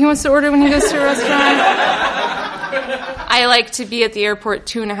know what he wants to order when he goes to a restaurant. I like to be at the airport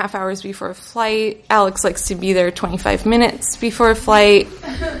 2.5 hours before a flight. Alex likes to be there 25 minutes before a flight.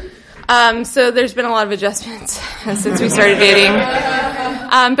 So there's been a lot of adjustments since we started dating.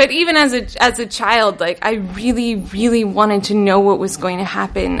 But even as a child, like, I really, really wanted to know what was going to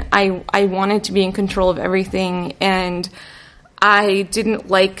happen. I wanted to be in control of everything, and I didn't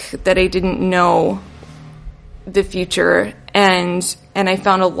like that I didn't know the future, and I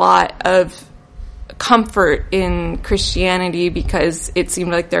found a lot of comfort in Christianity because it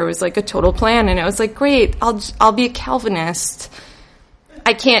seemed like there was like a total plan, and I was like, great, I'll be a Calvinist.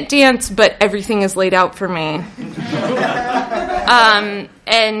 I can't dance, but everything is laid out for me.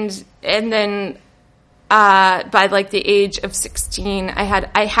 And then by like the age of 16, I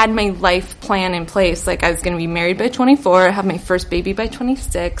had my life plan in place. Like, I was going to be married by 24, have my first baby by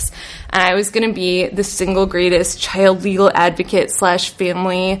 26, and I was going to be the single greatest child legal advocate /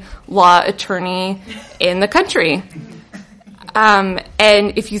 family law attorney in the country. And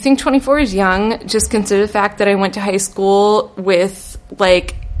if you think 24 is young, just consider the fact that I went to high school with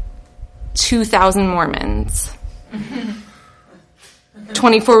like 2,000 Mormons.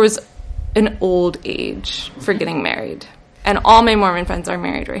 24 was an old age for getting married. And all my Mormon friends are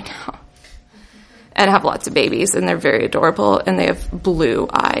married right now. And have lots of babies, and they're very adorable, and they have blue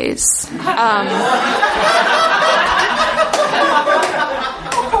eyes.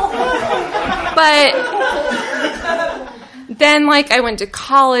 But then, like, I went to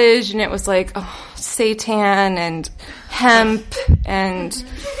college, and it was like, Satan and hemp, and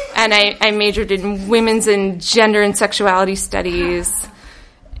I majored in women's and gender and sexuality studies,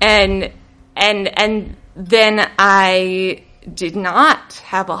 and then I did not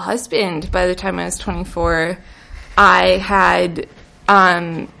have a husband by the time I was 24. I had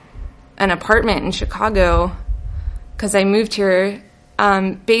an apartment in Chicago because I moved here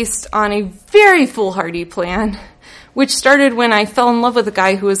based on a very foolhardy plan, which started when I fell in love with a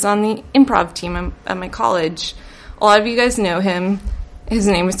guy who was on the improv team at my college. A lot of you guys know him. His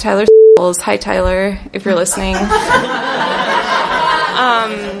name was Tyler. Hi, Tyler, if you're listening.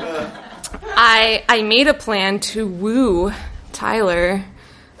 I made a plan to woo Tyler,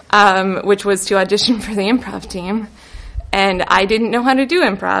 which was to audition for the improv team. And I didn't know how to do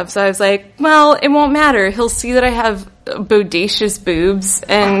improv, so I was like, well, it won't matter. He'll see that I have bodacious boobs,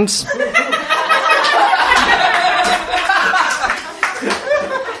 and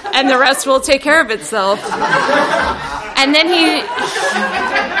the rest will take care of itself. And then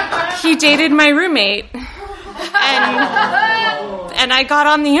he dated my roommate, and I got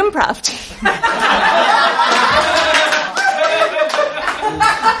on the improv team.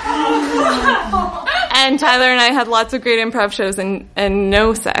 And Tyler and I had lots of great improv shows and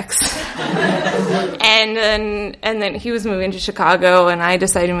no sex. And then he was moving to Chicago, and I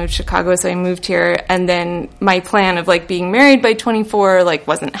decided to move to Chicago, so I moved here. And then my plan of like being married by 24 like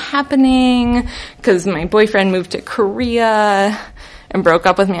wasn't happening because my boyfriend moved to Korea and broke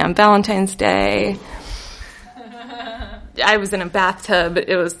up with me on Valentine's Day. I was in a bathtub.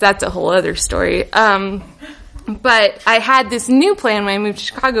 That's a whole other story. But I had this new plan when I moved to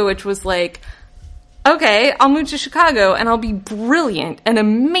Chicago, which was like, okay, I'll move to Chicago and I'll be brilliant and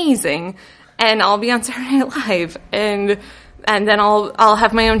amazing, and I'll be on Saturday Night Live, and then I'll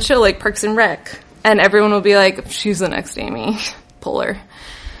have my own show like Parks and Rec, and everyone will be like, she's the next Amy Poehler.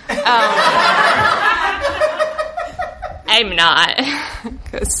 I'm not,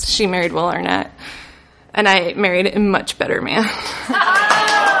 because she married Will Arnett, and I married a much better man.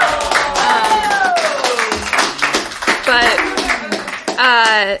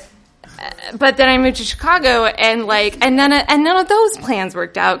 But then I moved to Chicago, and none of those plans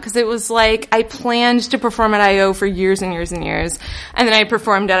worked out, because it was like I planned to perform at I.O. for years and years and years, and then I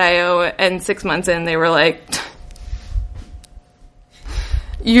performed at I.O. and 6 months in, they were like,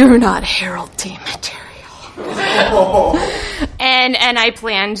 "You're not Harold D. material." And I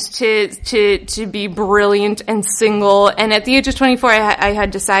planned to be brilliant and single, and at the age of 24, I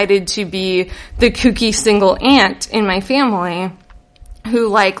had decided to be the kooky single aunt in my family, who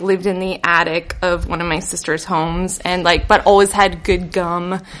lived in the attic of one of my sister's homes, and but always had good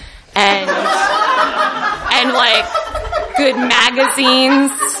gum and good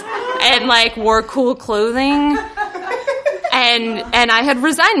magazines, and wore cool clothing, and I had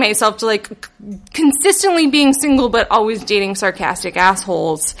resigned myself to consistently being single but always dating sarcastic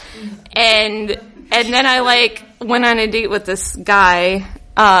assholes, and then I went on a date with this guy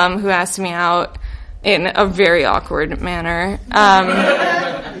who asked me out in a very awkward manner.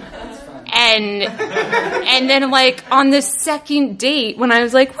 And then on the second date, when I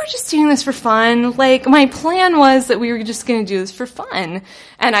was like, we're just doing this for fun, my plan was that we were just going to do this for fun.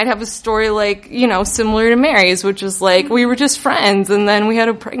 And I'd have a story similar to Mary's, which was we were just friends, and then we had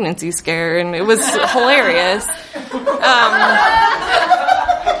a pregnancy scare, and it was hilarious.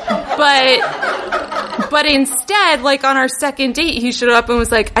 But instead, on our second date, he showed up and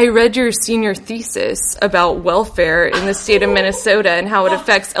was like, I read your senior thesis about welfare in the state of Minnesota and how it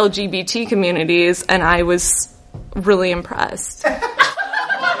affects LGBT communities, and I was really impressed. Yeah.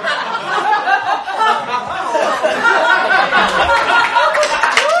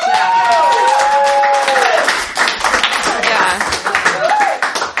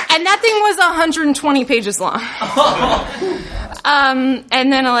 And that thing was 120 pages long.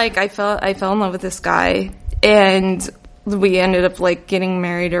 And then I fell in love with this guy, and we ended up getting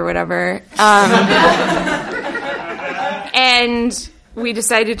married or whatever. And we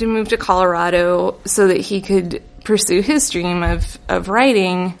decided to move to Colorado so that he could pursue his dream of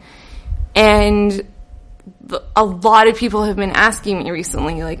writing. And a lot of people have been asking me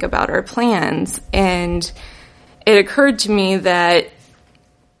recently, about our plans, and it occurred to me that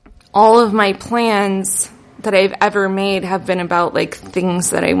all of my plans that I've ever made have been about things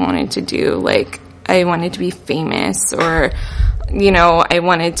that I wanted to do. I wanted to be famous, or I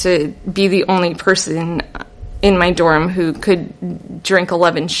wanted to be the only person in my dorm who could drink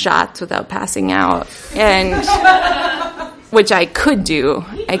 11 shots without passing out, and which I could do.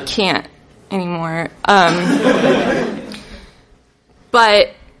 I can't anymore.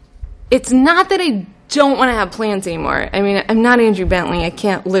 But it's not that I don't want to have plans anymore. I mean, I'm not Andrew Bentley. I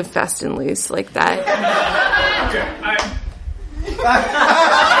can't live fast and loose like that.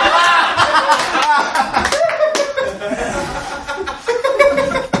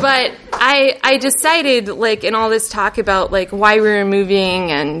 But I decided, in all this talk about, why we were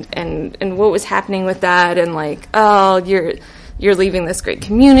moving and what was happening with that, and, oh, you're leaving this great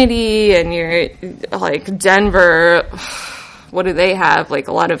community, and you're, Denver, what do they have?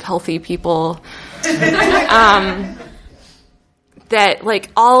 A lot of healthy people. That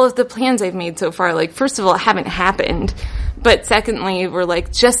all of the plans I've made so far, first of all, haven't happened, but secondly, were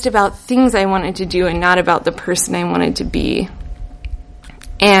just about things I wanted to do and not about the person I wanted to be.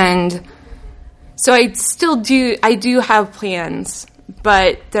 And so I do have plans,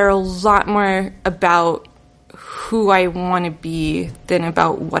 but they're a lot more about who I want to be than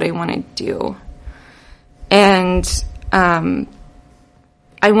about what I want to do. And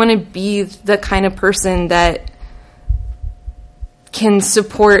I want to be the kind of person that can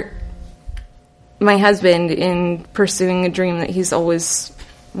support my husband in pursuing a dream that he's always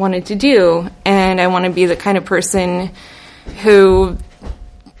wanted to do. And I want to be the kind of person who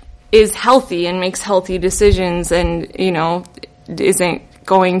is healthy and makes healthy decisions, and, isn't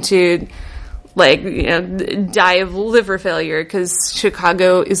going to, die of liver failure, because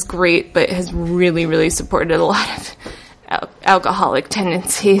Chicago is great, but has really, really supported a lot of alcoholic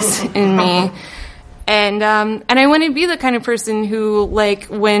tendencies in me. And I want to be the kind of person who,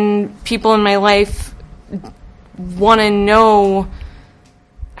 when people in my life want to know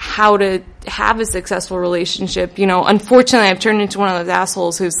how to have a successful relationship, unfortunately I've turned into one of those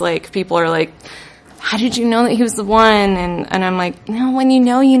assholes who's people are how did you know that he was the one? And I'm like, no, when you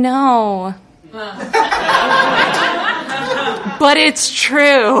know, you know. But it's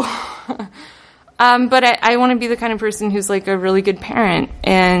true. But I want to be the kind of person who's like a really good parent.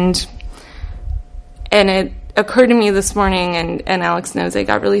 And it occurred to me this morning, and Alex knows I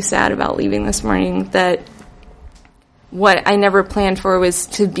got really sad about leaving this morning, that what I never planned for was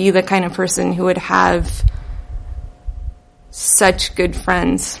to be the kind of person who would have such good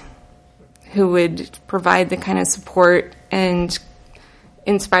friends, who would provide the kind of support and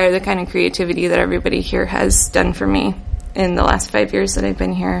inspire the kind of creativity that everybody here has done for me in the last 5 years that I've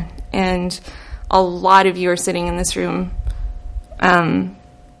been here. And a lot of you are sitting in this room. And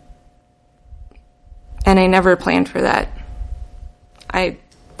I never planned for that.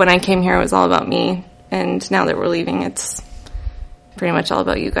 When I came here, it was all about me. And now that we're leaving, it's pretty much all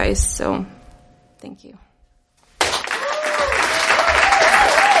about you guys. So, thank you.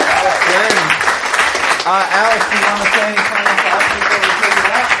 Alex, do you want to say any final thoughts before we take it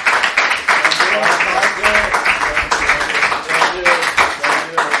out?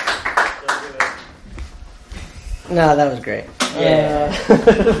 No, that was great. Yeah.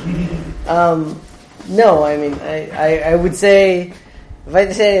 No, I mean, I would say, if I had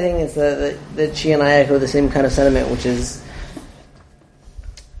to say anything, it's that she and I echo the same kind of sentiment, which is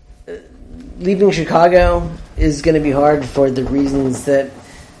leaving Chicago is going to be hard for the reasons that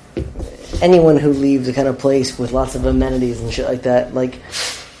anyone who leaves a kind of place with lots of amenities and shit like that, like,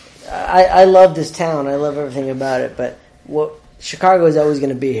 I love this town, I love everything about it, but Chicago is always going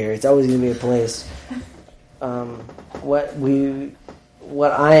to be here. It's always going to be a place.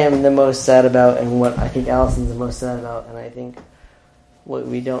 What I am the most sad about, and what I think Allison's the most sad about, and I think what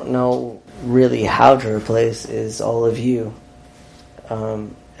we don't know really how to replace is all of you.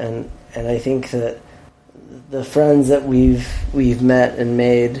 And I think that the friends that we've met and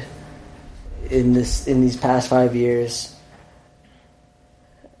made in these past 5 years,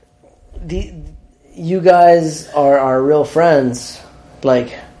 you guys are real friends.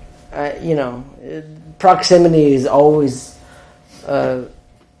 Like, proximity is always a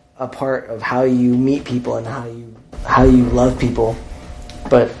part of how you meet people and how you love people,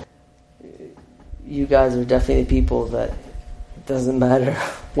 but you guys are definitely people that, it doesn't matter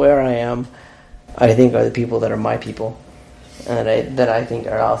where I am, I think are the people that are my people, and that I think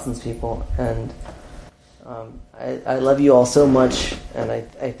are Allison's people. And I love you all so much, and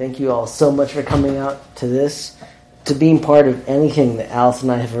I thank you all so much for coming out to this, to being part of anything that Allison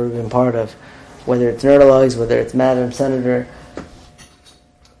and I have ever been part of, whether it's Nerdologues, whether it's Madam Senator,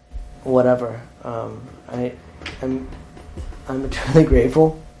 whatever. I'm eternally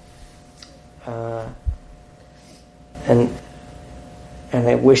grateful, and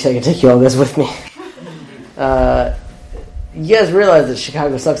I wish I could take you all this with me. You guys realize that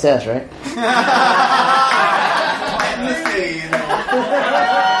Chicago sucks ass, right? Planting the seed.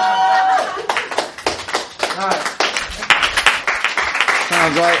 All right.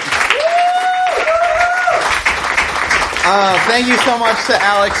 Sounds right. Thank you so much to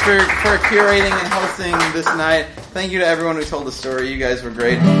Alex for curating and hosting this night. Thank you to everyone who told the story. You guys were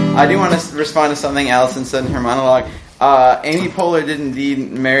great. I do want to respond to something Allison said in her monologue. Amy Poehler did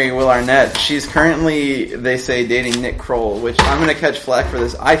indeed marry Will Arnett. She's currently, they say, dating Nick Kroll, which I'm going to catch flack for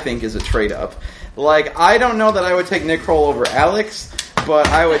this, I think is a trade-up. Like, I don't know that I would take Nick Kroll over Alex, but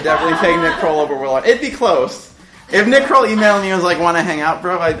I would definitely take Nick Kroll over Will Arnett. It'd be close. If Nick Kroll emailed me and was like, want to hang out,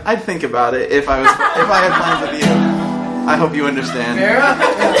 bro, I'd think about it if I had plans with you. I hope you understand.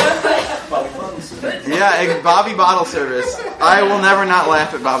 Yeah, Bobby Bottle Service. I will never not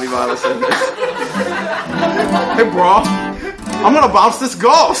laugh at Bobby Bottle Service. Hey, bro, I'm gonna bounce this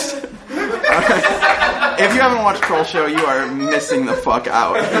ghost. If you haven't watched Troll Show, you are missing the fuck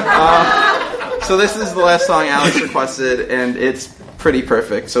out. So this is the last song Alex requested, and it's pretty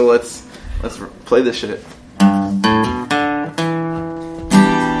perfect. So let's play this shit.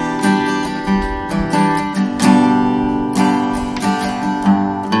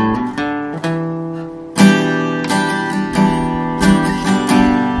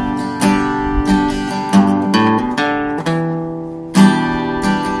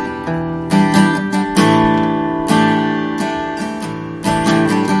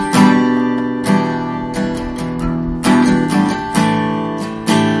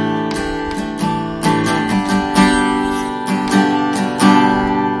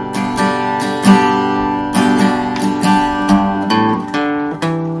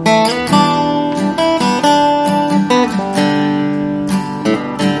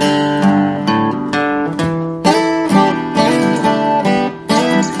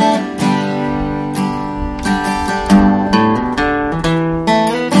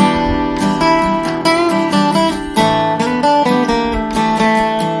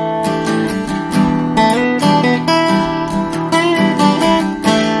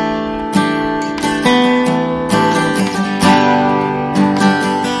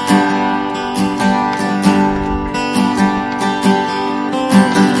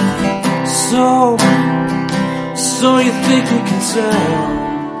 tell.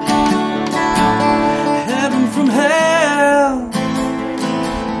 Heaven from hell,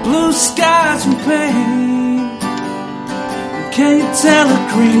 blue skies from pain. Can you tell a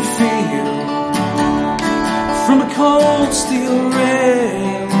green field from a cold steel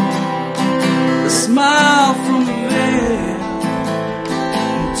rail? A smile from the veil.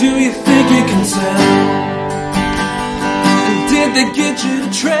 Do you think you can tell? And did they get you to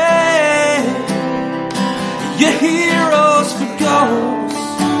trade your heroes for ghosts?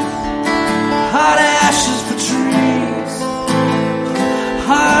 Hot ashes for trees,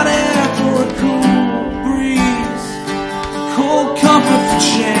 hot air for a cool breeze, cold comfort for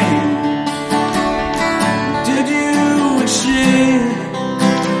change. Did you exchange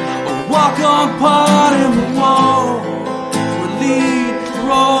a walk-on part in the wall for a lead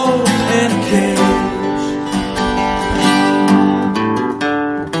role in a cage?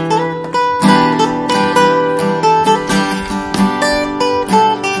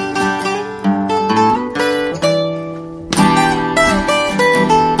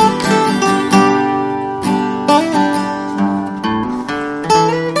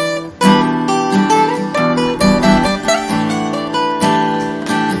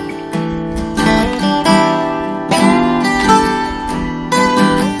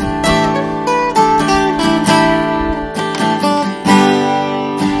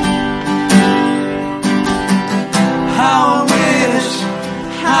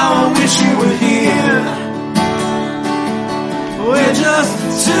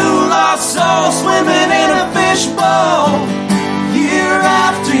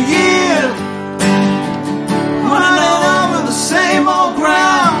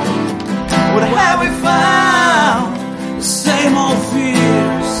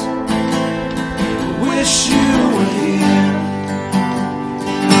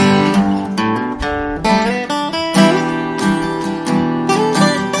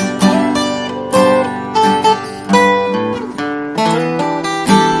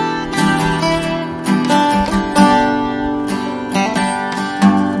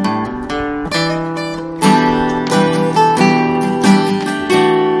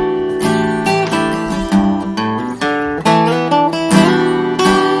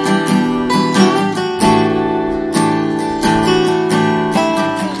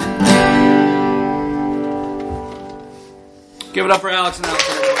 Give it up for Alex and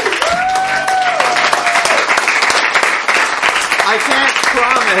Allison. I can't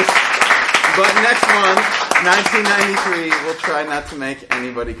promise, but next month, 1993, we'll try not to make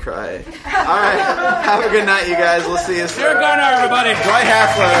anybody cry. All right, have a good night, you guys. We'll see you soon. Here Garner, everybody. Dwight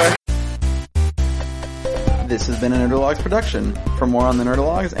Hassler. This has been a Nerdologues production. For more on the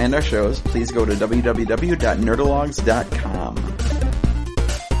Nerdologues and our shows, please go to www.nerdologues.com.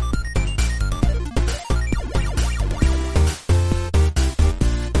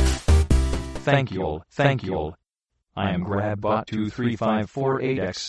 Thank you all. I am GrabBot23548X.